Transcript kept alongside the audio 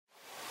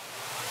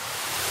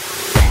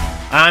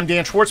I'm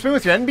Dan Schwartzman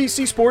with your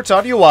NBC Sports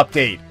Audio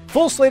Update.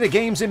 Full slate of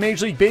games in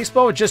Major League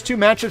Baseball with just two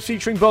matchups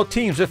featuring both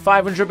teams with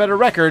 500 better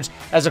records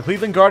as the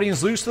Cleveland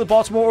Guardians lose to the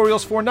Baltimore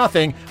Orioles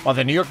 4-0, while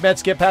the New York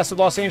Mets get past the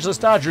Los Angeles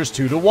Dodgers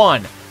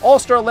 2-1.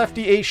 All-star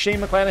lefty ace Shane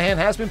McClanahan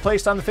has been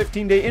placed on the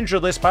 15-day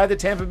injured list by the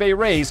Tampa Bay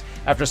Rays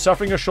after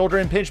suffering a shoulder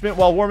impingement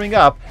while warming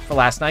up for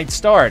last night's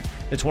start.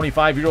 The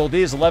 25-year-old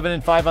is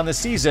 11-5 on the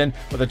season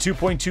with a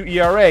 2.2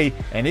 ERA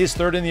and is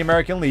third in the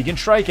American League in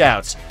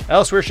strikeouts.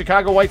 Elsewhere,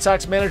 Chicago White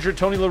Sox manager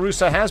Tony La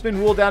Russa has been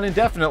ruled out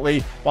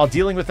indefinitely while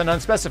dealing with an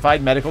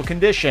unspecified medical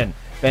condition.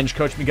 Bench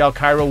coach Miguel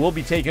Cairo will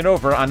be taken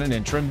over on an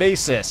interim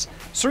basis.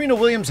 Serena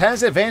Williams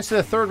has advanced to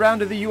the third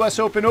round of the U.S.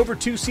 Open over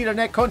 2-seed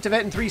Anett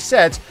Kontaveit in 3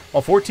 sets,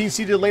 while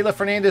 14-seeded Leylah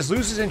Fernandez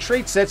loses in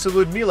straight sets to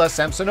Ludmila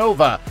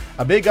Samsonova.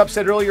 A big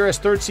upset earlier as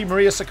 3rd-seed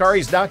Maria Sakkari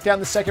is knocked down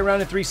the second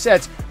round in 3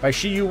 sets by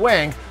Shiyu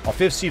Wang, while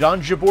 5th-seed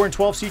Ons Jabeur and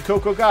 12th-seed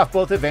Coco Gauff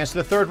both advance to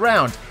the third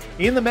round.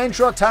 In the men's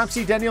draw, top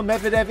seed Daniil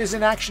Medvedev is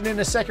in action in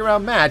a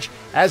second-round match,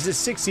 as is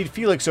 6th-seed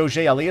Felix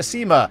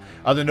Auger-Aliassime.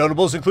 Other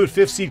notables include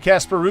 5th-seed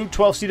Casper Ruud,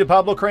 12th-seeded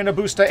Pablo Carreño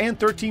Busta, and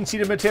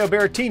 13th-seeded Matteo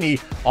Berrettini,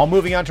 all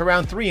moving on to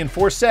round 3 in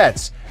 4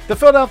 sets. The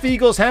Philadelphia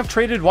Eagles have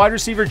traded wide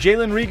receiver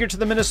Jalen Reagor to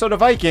the Minnesota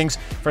Vikings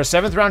for a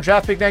 7th-round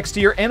draft pick next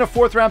year and a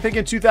 4th-round pick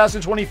in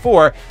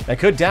 2024 that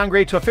could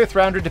downgrade to a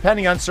 5th-rounder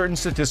depending on certain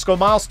statistical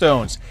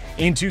milestones.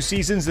 In 2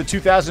 seasons, the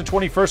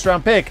 2020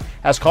 first-round pick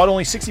has caught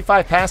only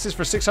 65 passes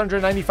for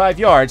 695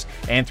 yards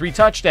and 3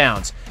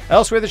 touchdowns.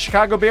 Elsewhere, the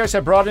Chicago Bears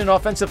have brought in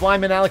offensive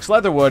lineman Alex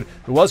Leatherwood,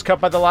 who was cut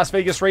by the Las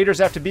Vegas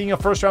Raiders after being a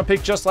first-round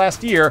pick just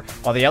last year,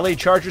 while the LA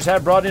Chargers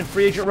have brought in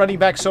free agent running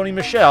back Sony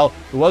Michel,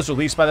 who was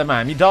released by the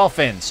Miami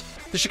Dolphins.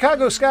 The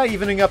Chicago Sky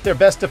evening up their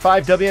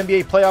best-of-5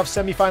 WNBA playoff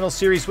semifinal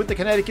series with the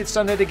Connecticut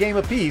Sun at a game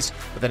apiece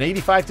with an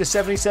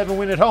 85-77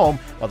 win at home,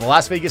 while the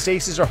Las Vegas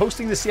Aces are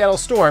hosting the Seattle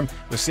Storm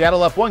with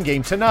Seattle up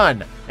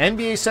 1-0.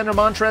 NBA center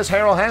Montrezl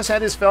Harrell has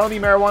had his felony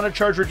marijuana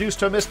charge reduced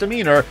to a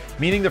misdemeanor,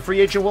 meaning the free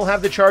agent will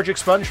have the charge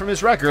expunged from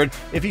his record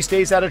if he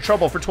stays out of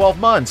trouble for 12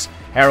 months.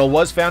 Harrell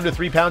was found with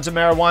 3 pounds of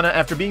marijuana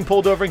after being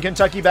pulled over in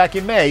Kentucky back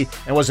in May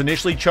and was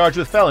initially charged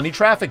with felony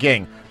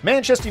trafficking.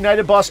 Manchester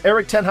United boss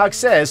Erik ten Hag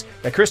says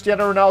that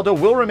Cristiano Ronaldo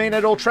will remain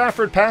at Old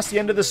Trafford past the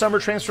end of the summer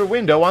transfer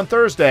window on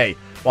Thursday.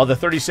 While the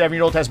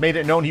 37-year-old has made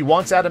it known he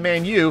wants out of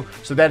Man U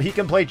so that he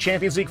can play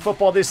Champions League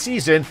football this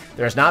season,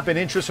 there has not been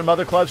interest from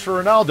other clubs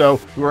for Ronaldo,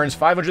 who earns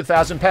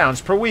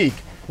 £500,000 per week.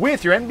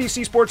 With your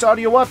NBC Sports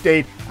Audio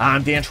Update,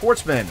 I'm Dan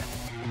Schwartzman.